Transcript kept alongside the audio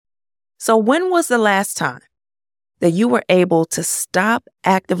So when was the last time that you were able to stop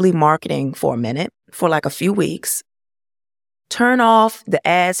actively marketing for a minute, for like a few weeks, turn off the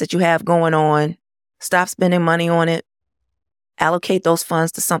ads that you have going on, stop spending money on it, allocate those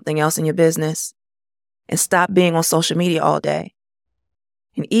funds to something else in your business, and stop being on social media all day?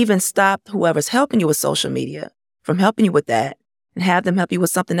 And even stop whoever's helping you with social media from helping you with that and have them help you with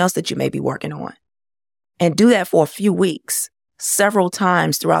something else that you may be working on. And do that for a few weeks, several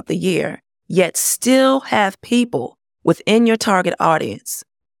times throughout the year, yet still have people within your target audience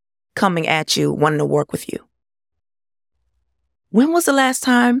coming at you, wanting to work with you. When was the last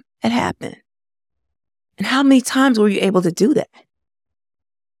time it happened? And how many times were you able to do that?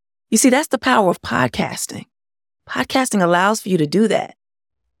 You see, that's the power of podcasting. Podcasting allows for you to do that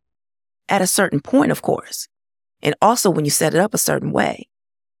at a certain point, of course, and also when you set it up a certain way.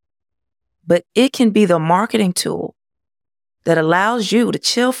 But it can be the marketing tool that allows you to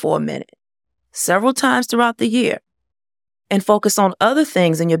chill for a minute, several times throughout the year, and focus on other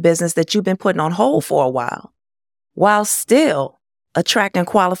things in your business that you've been putting on hold for a while still attracting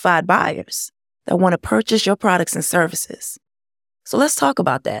qualified buyers that want to purchase your products and services. So let's talk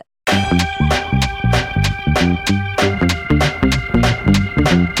about that.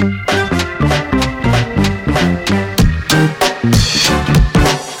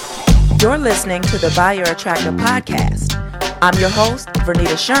 You're listening to the Buyer Attractor Podcast. I'm your host,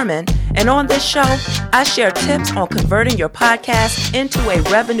 Vernita Sherman, and on this show, I share tips on converting your podcast into a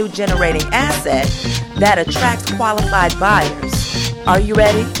revenue-generating asset that attracts qualified buyers. Are you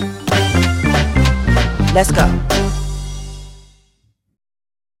ready? Let's go.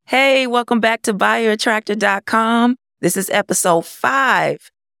 Hey, welcome back to BuyerAttractor.com. This is episode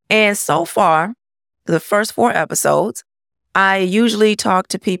 5, and so far, the first 4 episodes, I usually talk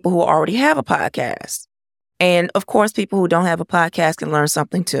to people who already have a podcast. And of course, people who don't have a podcast can learn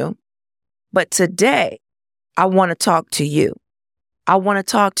something too. But today, I want to talk to you. I want to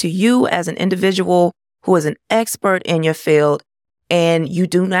talk to you as an individual who is an expert in your field, and you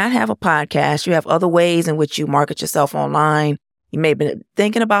do not have a podcast. You have other ways in which you market yourself online. You may have been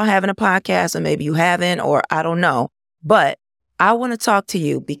thinking about having a podcast, or maybe you haven't, or I don't know. But I want to talk to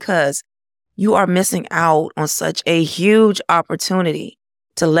you because you are missing out on such a huge opportunity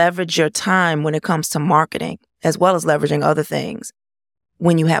to leverage your time when it comes to marketing, as well as leveraging other things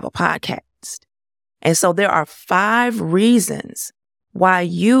when you have a podcast. And so there are 5 reasons why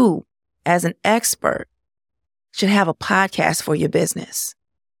you, as an expert, should have a podcast for your business.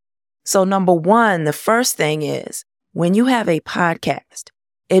 So number 1, the first thing is, when you have a podcast,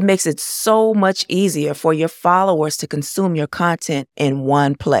 it makes it so much easier for your followers to consume your content in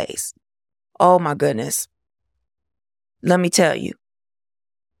one place. Oh my goodness. Let me tell you.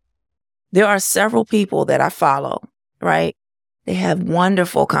 There are several people that I follow, right? They have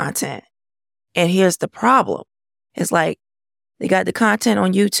wonderful content. And here's the problem. It's like they got the content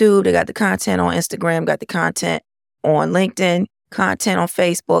on YouTube, they got the content on Instagram, got the content on LinkedIn, content on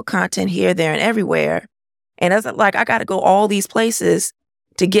Facebook, content here, there, and everywhere. And it's like I got to go all these places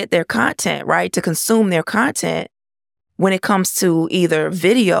to get their content, right? To consume their content when it comes to either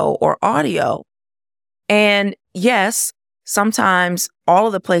video or audio. And yes, sometimes all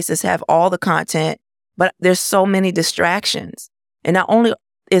of the places have all the content, but there's so many distractions. And not only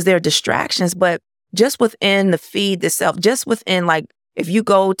is there distractions, but just within the feed itself, just within, like, if you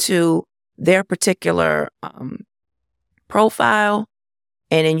go to their particular profile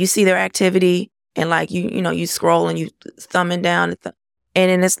and then you see their activity and like you scroll and you thumbing down and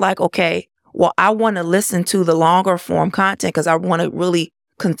then it's like, okay, well, I want to listen to the longer form content because I want to really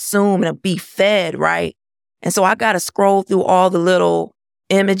consume and be fed, right? And so I got to scroll through all the little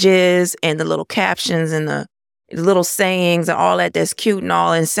images and the little captions and the little sayings and all that that's cute and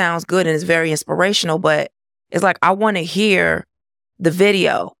all and sounds good and it's very inspirational. But it's like, I want to hear the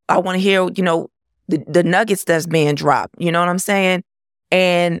video. I want to hear, the nuggets that's being dropped. You know what I'm saying?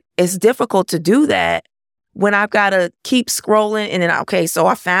 And it's difficult to do that when I've got to keep scrolling and then, okay, so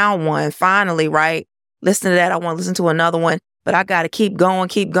I found one finally, right? Listen to that. I want to listen to another one, but I got to keep going.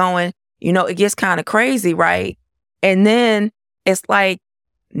 It gets kind of crazy, right? And then it's like,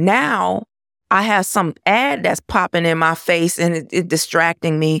 now I have some ad that's popping in my face and it's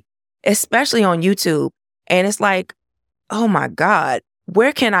distracting me, especially on YouTube. And it's like, oh my God,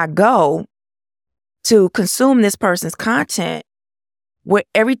 where can I go to consume this person's content where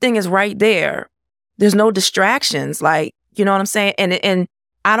everything is right there? There's no distractions, like, you know what I'm saying? And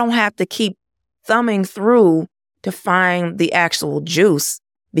I don't have to keep thumbing through to find the actual juice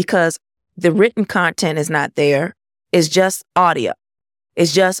because the written content is not there. It's just audio.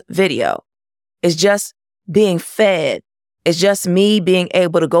 It's just video. It's just being fed It's just me being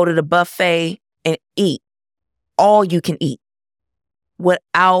able to go to the buffet and eat all you can eat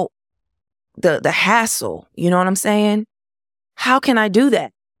without the hassle. You know what I'm saying? How can I do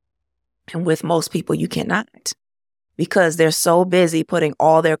that? And with most people, you cannot, because they're so busy putting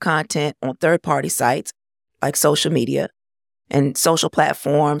all their content on third-party sites like social media and social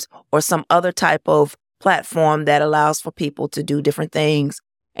platforms or some other type of platform that allows for people to do different things.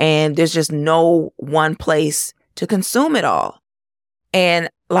 And there's just no one place to consume it all. And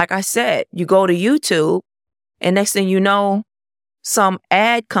like I said, you go to YouTube and next thing you know, some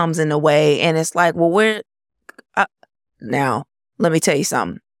ad comes in the way and it's like, well, now, let me tell you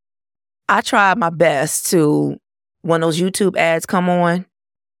something. I tried my best to, when those YouTube ads come on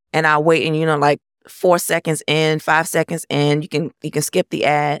and I wait and, like 4 seconds in, 5 seconds in, you can skip the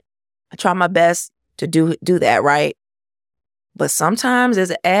ad. I try my best to do that, right? But sometimes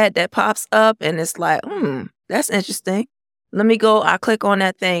there's an ad that pops up and it's like, that's interesting. Let me go. I click on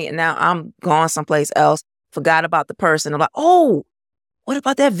that thing and now I'm gone someplace else. Forgot about the person. I'm like, oh, what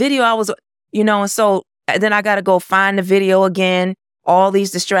about that video I was, and so then I got to go find the video again. All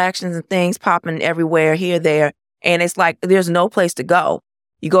these distractions and things popping everywhere, here, there. And it's like, there's no place to go.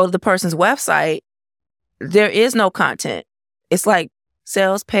 You go to the person's website, there is no content. It's like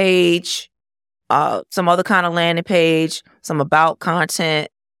sales page, some other kind of landing page, some about content,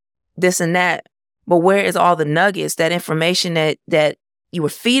 this and that. But where is all the nuggets, that information that you were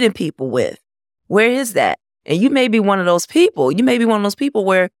feeding people with? Where is that? And you may be one of those people. You may be one of those people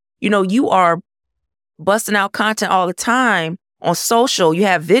where, you are busting out content all the time on social. You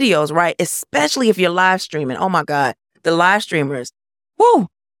have videos, right? Especially if you're live streaming. Oh my God. The live streamers, whoo,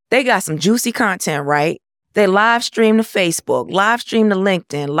 they got some juicy content, right? They live stream to Facebook, live stream to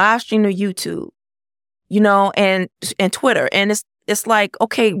LinkedIn, live stream to YouTube, and Twitter. And it's like,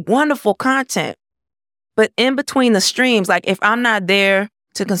 okay, wonderful content. But in between the streams, like if I'm not there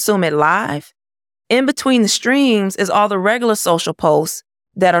to consume it live, in between the streams is all the regular social posts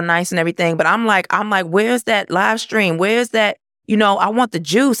that are nice and everything. But I'm like, where's that live stream? Where's that? I want the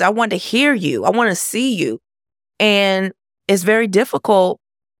juice. I want to hear you. I want to see you. And it's very difficult,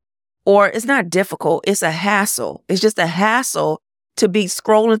 or it's not difficult. It's a hassle. It's just a hassle to be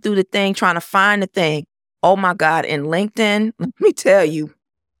scrolling through the thing, trying to find the thing. Oh my God. In LinkedIn, let me tell you,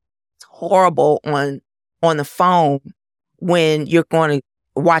 it's horrible on the phone when you're going to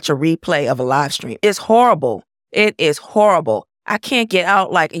watch a replay of a live stream. It's horrible. It is horrible. I can't get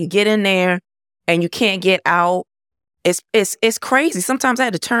out. Like, you get in there and you can't get out. It's crazy. Sometimes I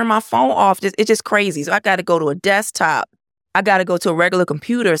had to turn my phone off. It's just crazy. So I got to go to a desktop. I got to go to a regular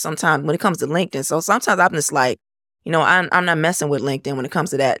computer sometimes when it comes to LinkedIn. So sometimes I'm just like, I'm not messing with LinkedIn when it comes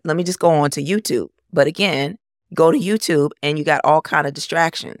to that. Let me just go on to YouTube. But again, go to YouTube and you got all kind of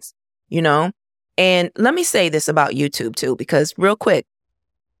distractions, And let me say this about YouTube too, because real quick,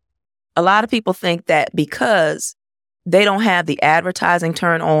 a lot of people think that because they don't have the advertising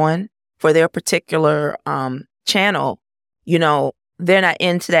turn on for their particular channel, they're not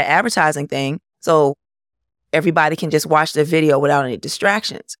into that advertising thing. So everybody can just watch the video without any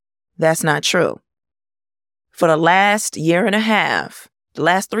distractions. That's not true. For the last year and a half, the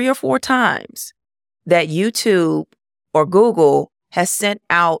last 3 or 4 times that YouTube or Google has sent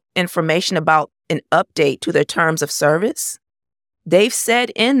out information about an update to their terms of service, they've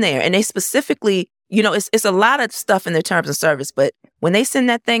said in there, and they specifically, it's a lot of stuff in their terms of service, but when they send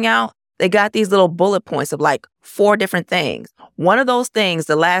that thing out, they got these little bullet points of like 4 different things. One of those things,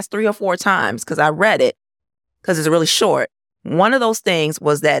 the last 3 or 4 times, because I read it, because it's really short, one of those things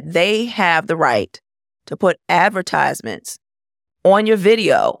was that they have the right to put advertisements on your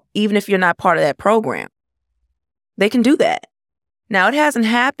video, even if you're not part of that program. They can do that. Now, it hasn't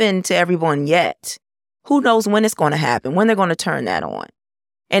happened to everyone yet. Who knows when it's going to happen, when they're going to turn that on.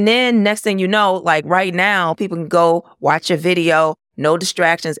 And then next thing you know, like right now, people can go watch a video, no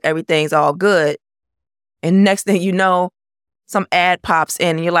distractions, everything's all good. And next thing you know, some ad pops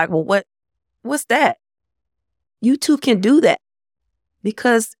in and you're like, well, what's that? YouTube can do that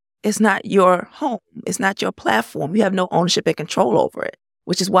because it's not your home. It's not your platform. You have no ownership and control over it,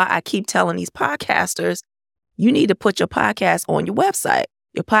 which is why I keep telling these podcasters, you need to put your podcast on your website,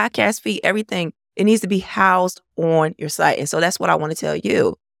 your podcast feed, everything. It needs to be housed on your site. And so that's what I want to tell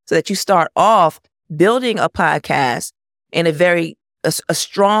you, so that you start off building a podcast in a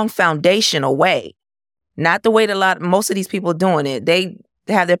strong foundational way, not the way that most of these people are doing it. They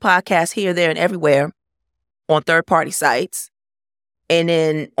have their podcast here, there, and everywhere on third-party sites. And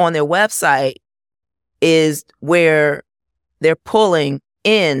then on their website is where they're pulling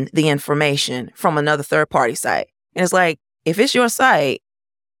in the information from another third-party site. And it's like, if it's your site,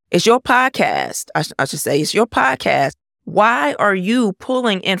 it's your podcast, I should say, it's your podcast, Why are you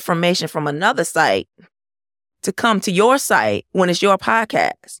pulling information from another site to come to your site when it's your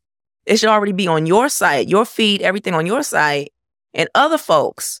podcast? It should already be on your site, your feed, everything on your site, and other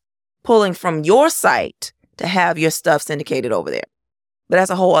folks pulling from your site to have your stuff syndicated over there. But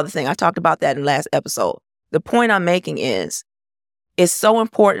that's a whole other thing. I talked about that in the last episode. The point I'm making is it's so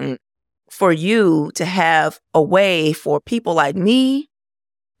important for you to have a way for people like me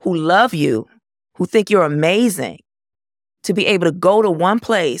who love you, who think you're amazing, to be able to go to one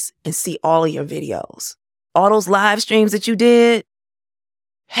place and see all of your videos. All those live streams that you did,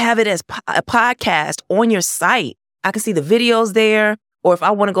 have it as a podcast on your site. I can see the videos there. Or if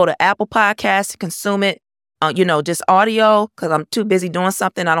I want to go to Apple Podcasts to consume it, just audio, because I'm too busy doing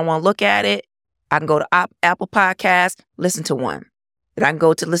something, I don't want to look at it. I can go to Apple Podcasts, listen to one. Then I can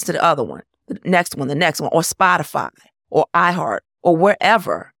go to listen to the other one, the next one, or Spotify, or iHeart, or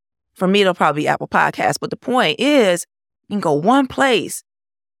wherever. For me, it'll probably be Apple Podcasts. But the point is, you can go one place,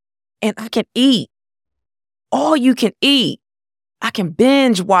 and I can eat. All you can eat. I can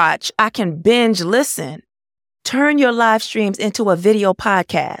binge watch. I can binge listen. Turn your live streams into a video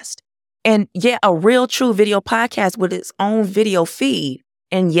podcast. And a real true video podcast with its own video feed.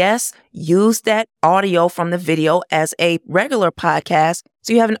 And yes, use that audio from the video as a regular podcast.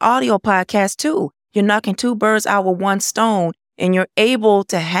 So you have an audio podcast too. You're knocking two birds out with one stone, and you're able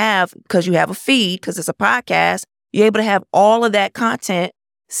to have, because you have a feed, because it's a podcast, you're able to have all of that content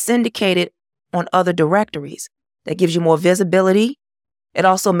syndicated on other directories. That gives you more visibility. It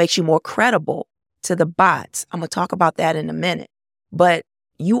also makes you more credible to the bots. I'm going to talk about that in a minute. But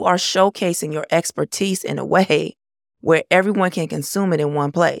you are showcasing your expertise in a way where everyone can consume it in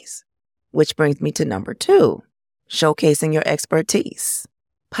one place. Which brings me to number 2, showcasing your expertise.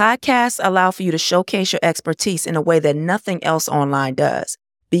 Podcasts allow for you to showcase your expertise in a way that nothing else online does,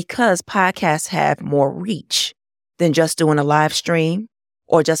 because podcasts have more reach than just doing a live stream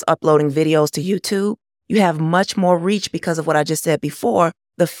or just uploading videos to YouTube. You have much more reach because of what I just said before,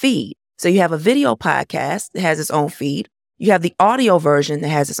 the feed. So you have a video podcast that has its own feed. You have the audio version that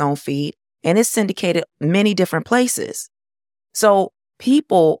has its own feed, and it's syndicated many different places. So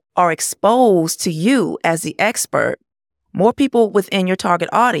people are exposed to you as the expert, more people within your target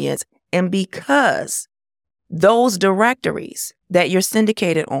audience. And because those directories that you're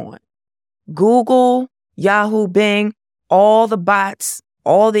syndicated on, Google, Yahoo, Bing, all the bots,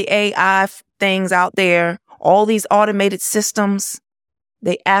 all the AI things out there, all these automated systems,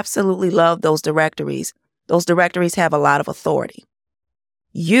 they absolutely love those directories. Those directories have a lot of authority.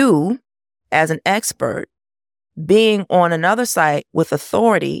 You, as an expert, being on another site with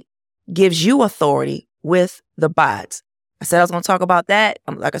authority gives you authority with the bots. I said I was going to talk about that.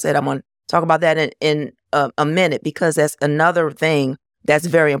 Like I said, I'm going to talk about that in a minute, because that's another thing that's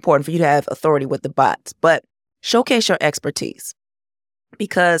very important for you to have authority with the bots. But showcase your expertise,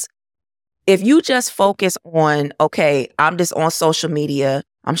 because if you just focus on, okay, I'm just on social media,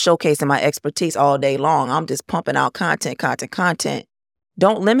 I'm showcasing my expertise all day long, I'm just pumping out content.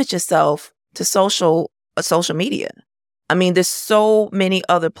 Don't limit yourself to social media. I mean, there's so many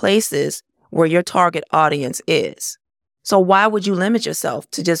other places where your target audience is. So why would you limit yourself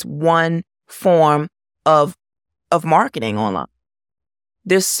to just one form of marketing online?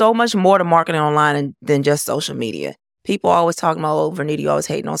 There's so much more to marketing online than just social media. People always talking about, oh, Vernita, you always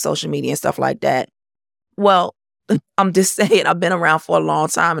hating on social media and stuff like that. Well, I'm just saying, I've been around for a long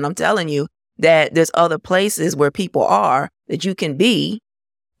time, and I'm telling you that there's other places where people are that you can be.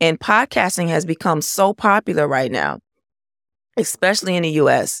 And podcasting has become so popular right now, especially in the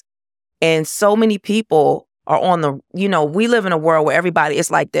US. And so many people are on the, we live in a world where everybody is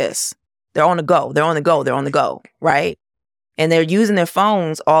like this. They're on the go, right? And they're using their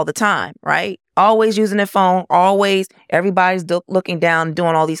phones all the time, right? Always using their phone, always. Everybody's looking down,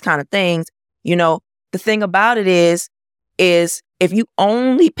 doing all these kind of things. The thing about it is if you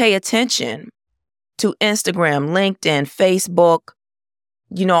only pay attention to Instagram, LinkedIn, Facebook,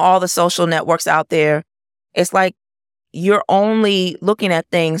 all the social networks out there, it's like you're only looking at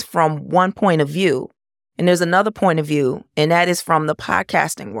things from one point of view. And there's another point of view, and that is from the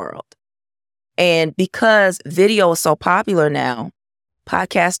podcasting world. And because video is so popular now,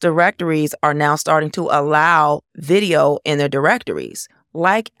 podcast directories are now starting to allow video in their directories,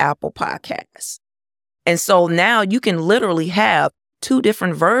 like Apple Podcasts. And so now you can literally have 2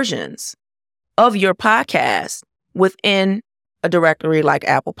 different versions of your podcast within a directory like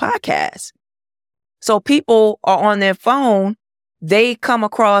Apple Podcasts. So people are on their phone, they come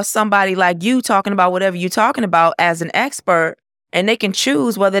across somebody like you talking about whatever you're talking about as an expert, and they can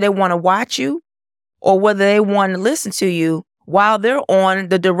choose whether they want to watch you or whether they want to listen to you while they're on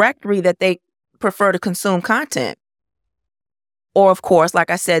the directory that they prefer to consume content. Or of course,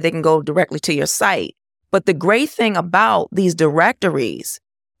 like I said, they can go directly to your site. But the great thing about these directories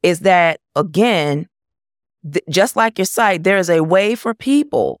is that, again, just like your site, there is a way for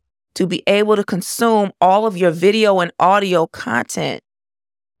people to be able to consume all of your video and audio content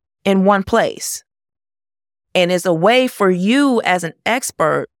in one place. And it's a way for you as an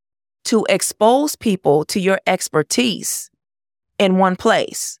expert to expose people to your expertise in one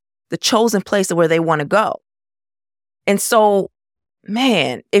place, the chosen place where they want to go. And so,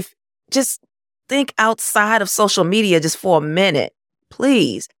 man, if just think outside of social media just for a minute,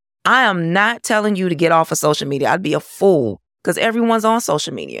 please. I am not telling you to get off of social media. I'd be a fool because everyone's on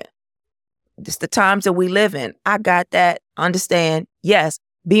social media. It's the times that we live in. I got that. Understand. Yes,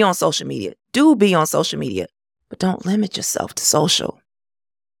 be on social media. Do be on social media, but don't limit yourself to social.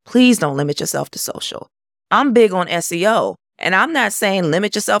 Please don't limit yourself to social. I'm big on SEO, and I'm not saying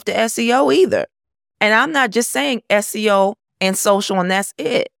limit yourself to SEO either. And I'm not just saying SEO and social and that's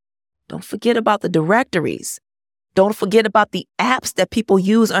it. Don't forget about the directories. Don't forget about the apps that people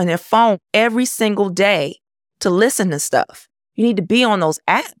use on their phone every single day to listen to stuff. You need to be on those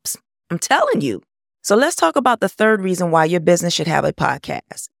apps. I'm telling you. So let's talk about the third reason why your business should have a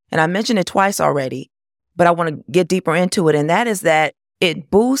podcast. And I mentioned it twice already, but I want to get deeper into it. And that is that it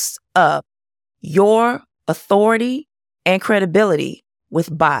boosts up your authority and credibility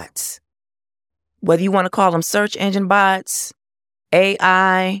with bots. Whether you want to call them search engine bots,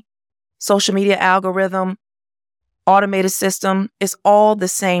 AI, social media algorithm, automated system, it's all the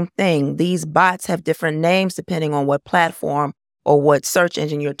same thing. These bots have different names depending on what platform or what search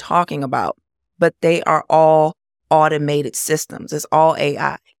engine you're talking about, but they are all automated systems. It's all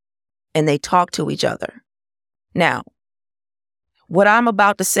AI, and they talk to each other. Now, what I'm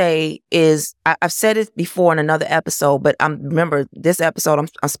about to say is, I've said it before in another episode, but remember this episode,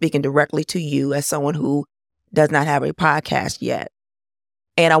 I'm speaking directly to you as someone who does not have a podcast yet.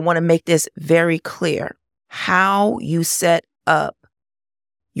 And I want to make this very clear. How you set up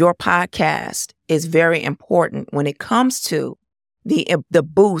your podcast is very important when it comes to the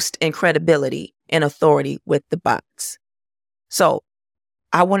boost in credibility and authority with the bots. So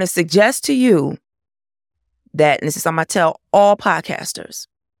I want to suggest to you that, and this is something I tell all podcasters,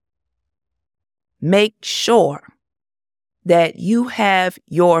 make sure that you have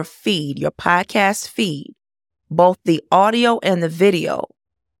your feed, your podcast feed, both the audio and the video,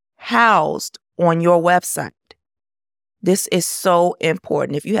 housed on your website. This is so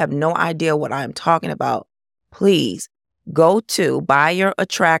important. If you have no idea what I'm talking about, please go to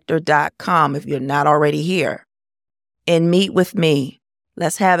buyerattractor.com if you're not already here and meet with me.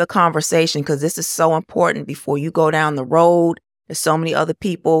 Let's have a conversation because this is so important before you go down the road. There's so many other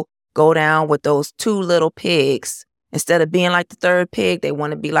people go down with those two little pigs. Instead of being like the third pig, they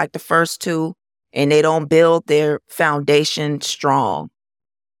want to be like the first two, and they don't build their foundation strong.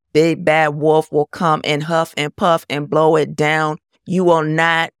 Big bad wolf will come and huff and puff and blow it down. You will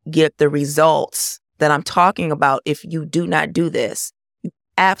not get the results that I'm talking about if you do not do this. You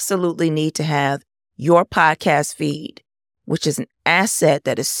absolutely need to have your podcast feed, which is an asset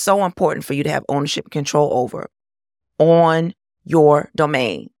that is so important for you to have ownership and control over, on your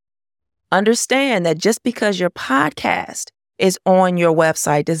domain. Understand that just because your podcast is on your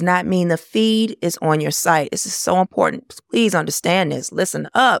website does not mean the feed is on your site. This is so important. Please understand this. Listen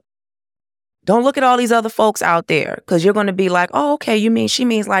up. Don't look at all these other folks out there because you're going to be like, oh, okay, she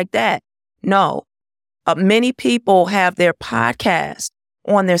means like that. No. Many people have their podcast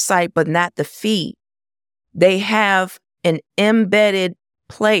on their site, but not the feed. They have an embedded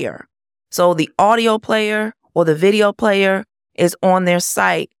player. So the audio player or the video player is on their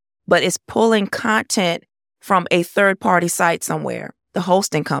site, but it's pulling content from a third-party site somewhere. The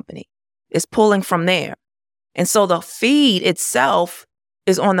hosting company is pulling from there. And so the feed itself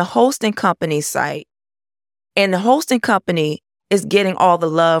is on the hosting company's site, and the hosting company is getting all the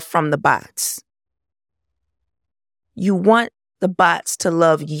love from the bots. You want the bots to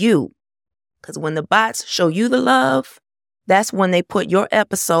love you, because when the bots show you the love, that's when they put your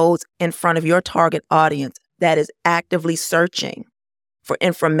episodes in front of your target audience that is actively searching for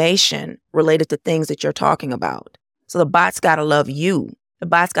information related to things that you're talking about. So the bots got to love you. The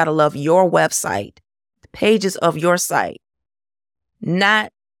bots got to love your website, the pages of your site,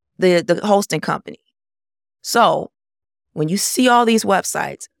 not the hosting company. So when you see all these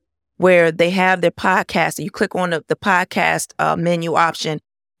websites where they have their podcast, and you click on the podcast menu option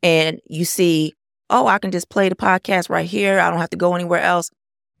and you see, oh, I can just play the podcast right here. I don't have to go anywhere else.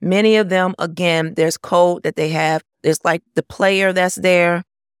 Many of them, again, there's code that they have. There's like the player that's there.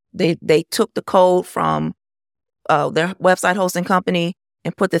 They took the code from their website hosting company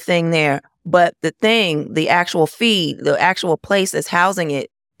and put the thing there. But the actual feed, the actual place that's housing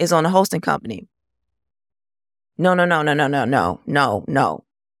it is on the hosting company. No.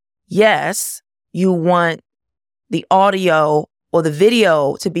 Yes, you want the audio or the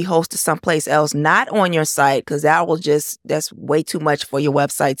video to be hosted someplace else, not on your site, because that's way too much for your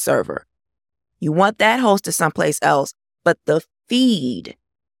website server. You want that hosted someplace else, but the feed,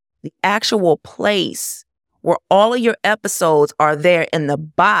 the actual place where all of your episodes are there and the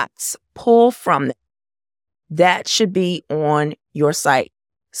bots pull from them, that should be on your site,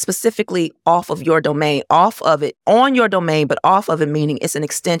 specifically off of your domain, off of it, on your domain, but off of it, meaning it's an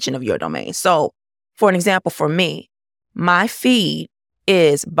extension of your domain. So for an example, for me, my feed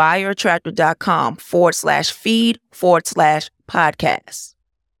is buyyourtractor.com/feed/podcast.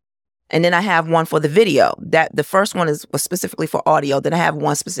 And then I have one for the video. That the first one was specifically for audio. Then I have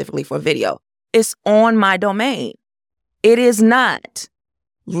one specifically for video. It's on my domain. It is not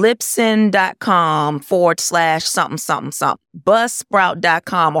Libsyn.com/something,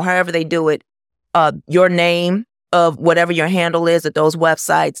 Buzzsprout.com, or however they do it. Your name of whatever your handle is at those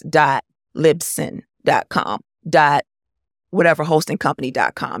websites, .libsyn.com, whatever hosting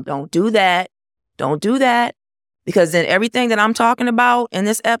company.com. Don't do that. Don't do that. Because then everything that I'm talking about in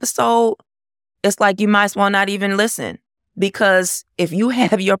this episode, it's like you might as well not even listen. Because if you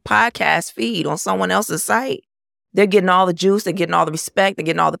have your podcast feed on someone else's site, they're getting all the juice, they're getting all the respect, they're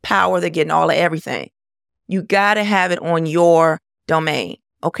getting all the power, they're getting all of everything. You got to have it on your domain,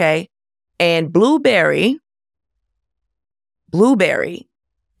 okay? And Blueberry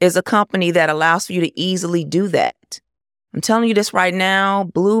is a company that allows for you to easily do that. I'm telling you this right now,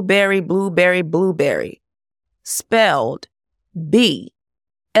 Blueberry. Spelled BLUBRRY.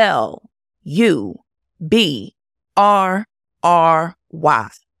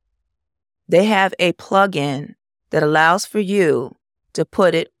 They have a plugin that allows for you to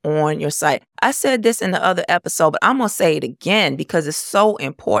put it on your site. I said this in the other episode, but I'm going to say it again because it's so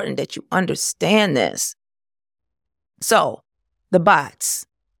important that you understand this. So, the bots,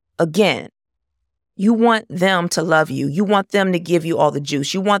 again, you want them to love you. You want them to give you all the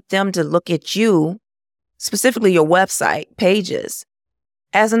juice. You want them to look at you, specifically your website pages,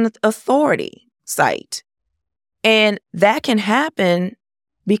 as an authority site. And that can happen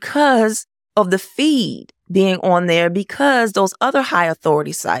because of the feed being on there, because those other high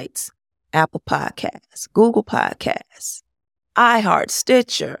authority sites, Apple Podcasts, Google Podcasts, iHeart,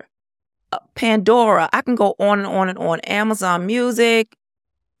 Stitcher, Pandora, I can go on and on and on, Amazon Music,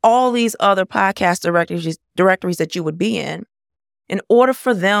 all these other podcast directories that you would be in order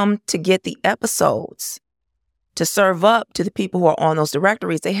for them to get the episodes to serve up to the people who are on those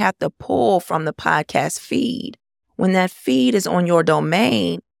directories, they have to pull from the podcast feed. When that feed is on your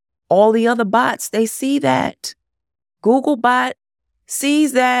domain, all the other bots, they see that. Googlebot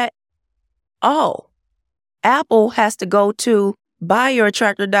sees that. Oh, Apple has to go to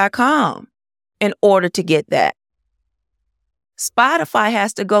buyyourtractor.com in order to get that. Spotify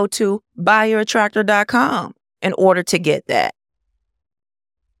has to go to buyyourtractor.com in order to get that.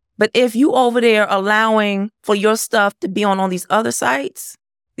 But if you over there allowing for your stuff to be on all these other sites,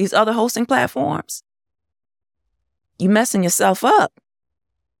 these other hosting platforms, you messing yourself up.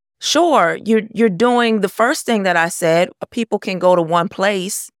 Sure, you're doing the first thing that I said. People can go to one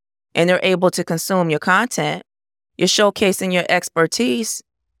place and they're able to consume your content. You're showcasing your expertise,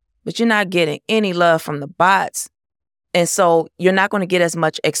 but you're not getting any love from the bots. And so you're not going to get as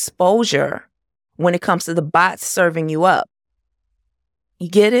much exposure when it comes to the bots serving you up. You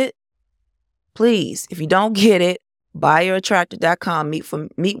get it? Please, if you don't get it, buyyourtractor.com,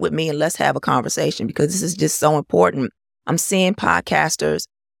 meet with me and let's have a conversation because this is just so important. I'm seeing podcasters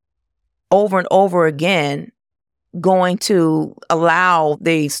over and over again going to allow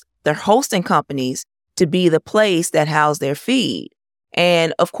their hosting companies to be the place that house their feed.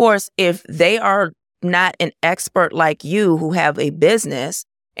 And of course, if they are not an expert like you who have a business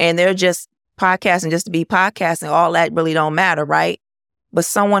and they're just podcasting just to be podcasting, all that really don't matter, right? But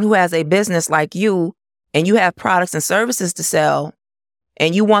someone who has a business like you and you have products and services to sell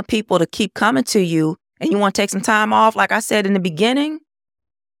and you want people to keep coming to you and you want to take some time off, like I said in the beginning,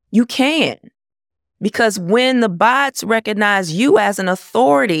 you can. Because when the bots recognize you as an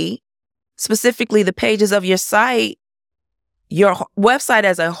authority, specifically the pages of your site, your website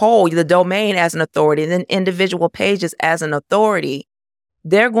as a whole, the domain as an authority, and then individual pages as an authority,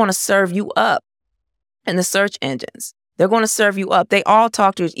 they're going to serve you up in the search engines. They're going to serve you up. They all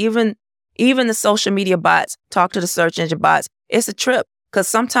talk to you. Even the social media bots talk to the search engine bots. It's a trip because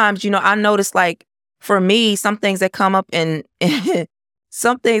sometimes, I notice like for me, some things that come up and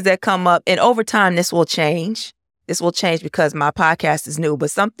some things that come up and over time, this will change. this will change because my podcast is new,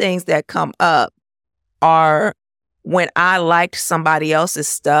 but some things that come up are when I liked somebody else's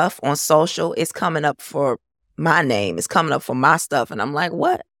stuff on social, it's coming up for my name. It's coming up for my stuff. And I'm like,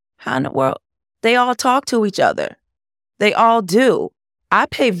 what? How in the world? They all talk to each other. They all do. I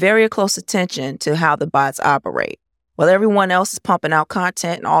pay very close attention to how the bots operate. While everyone else is pumping out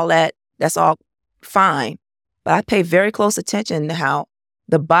content and all that, that's all fine. But I pay very close attention to how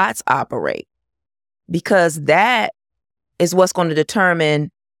the bots operate, because that is what's going to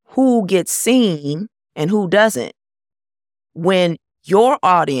determine who gets seen and who doesn't. When your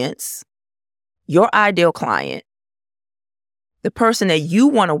audience, your ideal client, the person that you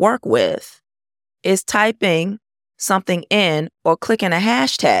want to work with is typing something in or clicking a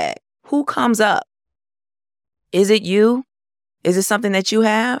hashtag, who comes up? Is it you? Is it something that you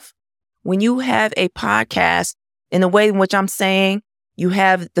have? When you have a podcast, in the way in which I'm saying, you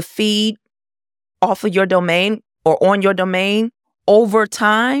have the feed off of your domain or on your domain over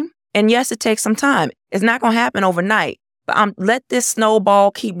time. And yes, it takes some time. It's not going to happen overnight, but let this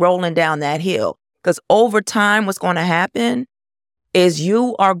snowball keep rolling down that hill, because over time, what's going to happen is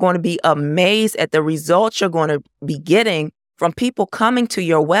you are going to be amazed at the results you're going to be getting from people coming to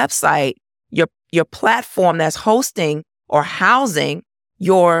your website, your platform that's hosting or housing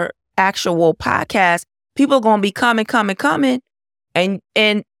your actual podcast. People are going to be coming, and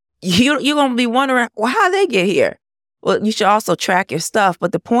you're going to be wondering, well, how they get here? Well, you should also track your stuff.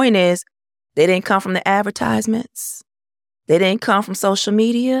 But the point is, they didn't come from the advertisements. They didn't come from social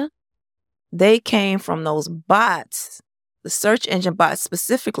media. They came from those bots, the search engine bots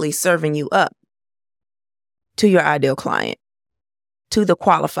specifically serving you up to your ideal client, to the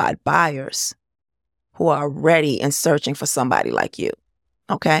qualified buyers who are ready and searching for somebody like you.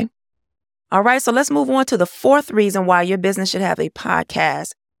 Okay? All right, so let's move on to the fourth reason why your business should have a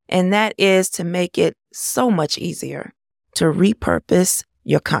podcast, and that is to make it so much easier to repurpose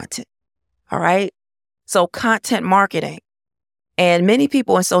your content. All right? So content marketing. And many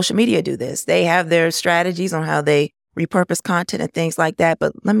people in social media do this. They have their strategies on how they repurpose content and things like that.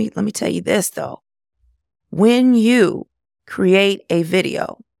 But let me tell you this, though. When you create a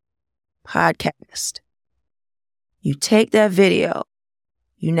video podcast, you take that video,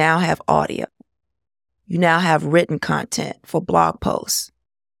 you now have audio. You now have written content for blog posts.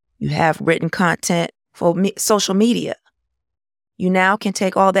 You have written content for social media. You now can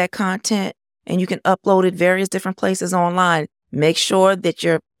take all that content and you can upload it various different places online. Make sure that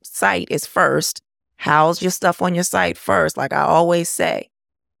your site is first. House your stuff on your site first, like I always say.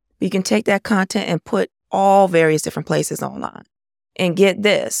 You can take that content and put all various different places online. And get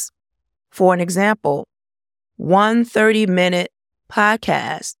this, for an example, one 30-minute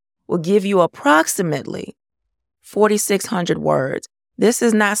podcast will give you approximately 4,600 words. This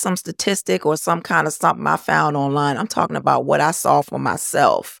is not some statistic or some kind of something I found online. I'm talking about what I saw for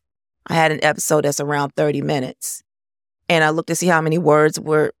myself. I had an episode that's around 30 minutes. And I looked to see how many words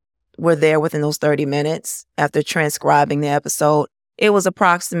were there within those 30 minutes after transcribing the episode. It was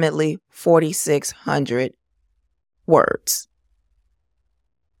approximately 4,600 words.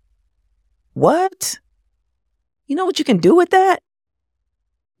 What? You know what you can do with that?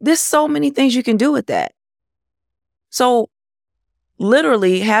 There's so many things you can do with that. So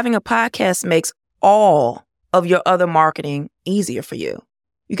literally having a podcast makes all of your other marketing easier for you.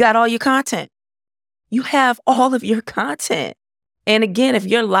 You got all your content. You have all of your content. And again, if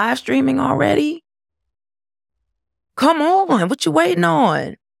you're live streaming already, come on, what you waiting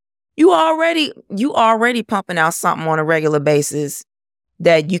on? You already pumping out something on a regular basis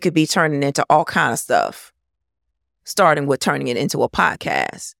that you could be turning into all kind of stuff, starting with turning it into a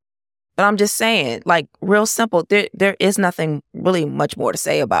podcast. But I'm just saying, like, real simple, there is nothing really much more to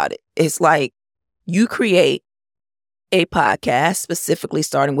say about it. It's like you create a podcast specifically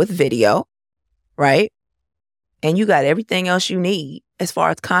starting with video, right? And you got everything else you need as far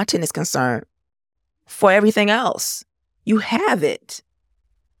as content is concerned for everything else. You have it.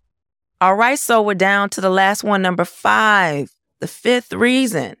 All right, so we're down to the last one, number 5, the fifth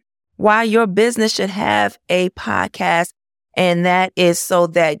reason why your business should have a podcast, and that is so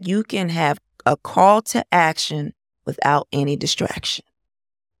that you can have a call to action without any distraction.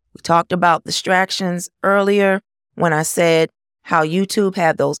 We talked about distractions earlier when I said how YouTube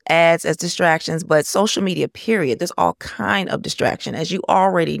have those ads as distractions, but social media, period, there's all kind of distraction, as you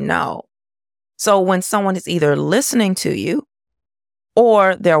already know. So when someone is either listening to you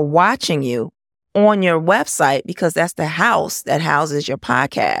or they're watching you on your website, because that's the house that houses your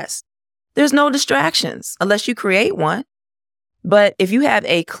podcast, there's no distractions unless you create one. But if you have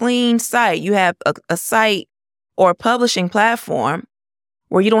a clean site, you have a site or a publishing platform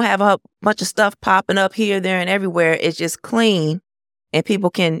where you don't have a bunch of stuff popping up here, there, and everywhere. It's just clean and people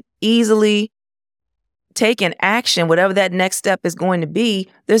can easily take an action, whatever that next step is going to be.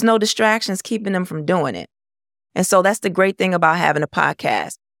 There's no distractions keeping them from doing it. And so that's the great thing about having a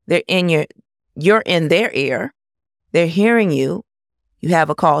podcast. You're in their ear. They're hearing you. You have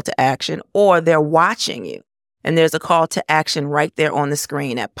a call to action, or they're watching you. And there's a call to action right there on the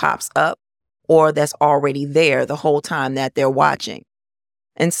screen that pops up, or that's already there the whole time that they're watching.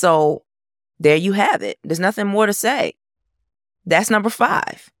 And so there you have it. There's nothing more to say. That's number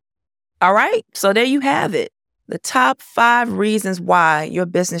 5. All right. So there you have it. The top 5 reasons why your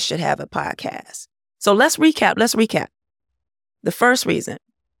business should have a podcast. So let's recap. The first reason,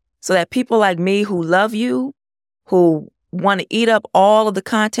 so that people like me who love you, who want to eat up all of the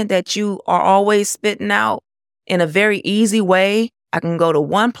content that you are always spitting out in a very easy way, I can go to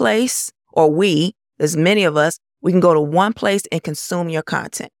one place, or there's many of us, we can go to one place and consume your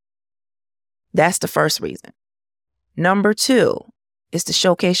content. That's the first reason. Number 2 is to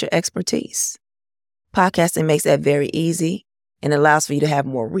showcase your expertise. Podcasting makes that very easy and allows for you to have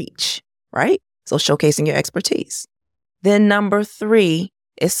more reach, right? So showcasing your expertise. Then number 3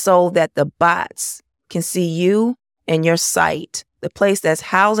 is so that the bots can see you and your site, the place that's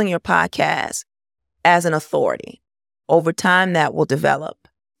housing your podcast, as an authority. Over time, that will develop.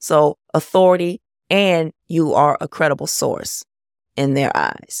 So authority, and you are a credible source in their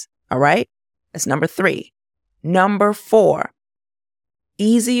eyes. All right? That's number 3. Number 4,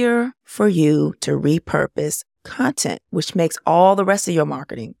 easier for you to repurpose content, which makes all the rest of your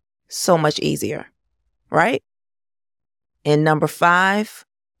marketing so much easier, right? And number 5,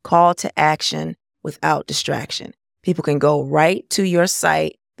 call to action without distraction. People can go right to your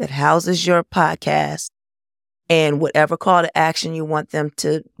site that houses your podcast, and whatever call to action you want them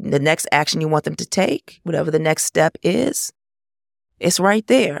to, the next action you want them to take, whatever the next step is, it's right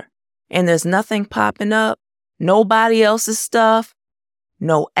there. And there's nothing popping up, nobody else's stuff,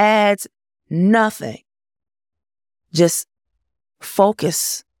 no ads, nothing. Just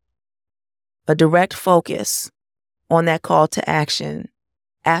focus, a direct focus on that call to action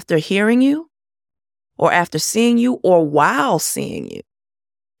after hearing you, or after seeing you, or while seeing you.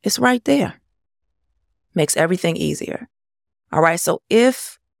 It's right there. Makes everything easier. All right. So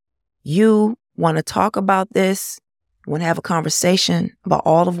if you want to talk about this, you want to have a conversation about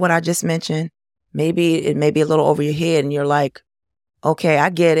all of what I just mentioned, maybe it may be a little over your head and you're like, okay,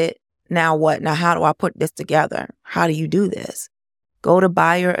 I get it. Now what? Now how do I put this together? How do you do this? Go to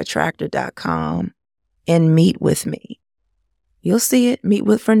buyerattractor.com and meet with me. You'll see it. Meet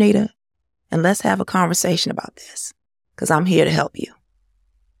with Vernita, and let's have a conversation about this, because I'm here to help you.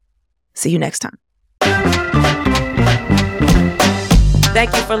 See you next time.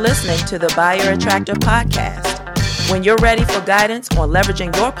 Thank you for listening to the Buyer Attractor Podcast. When you're ready for guidance on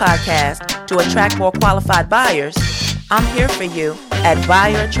leveraging your podcast to attract more qualified buyers, I'm here for you at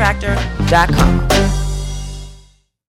buyerattractor.com.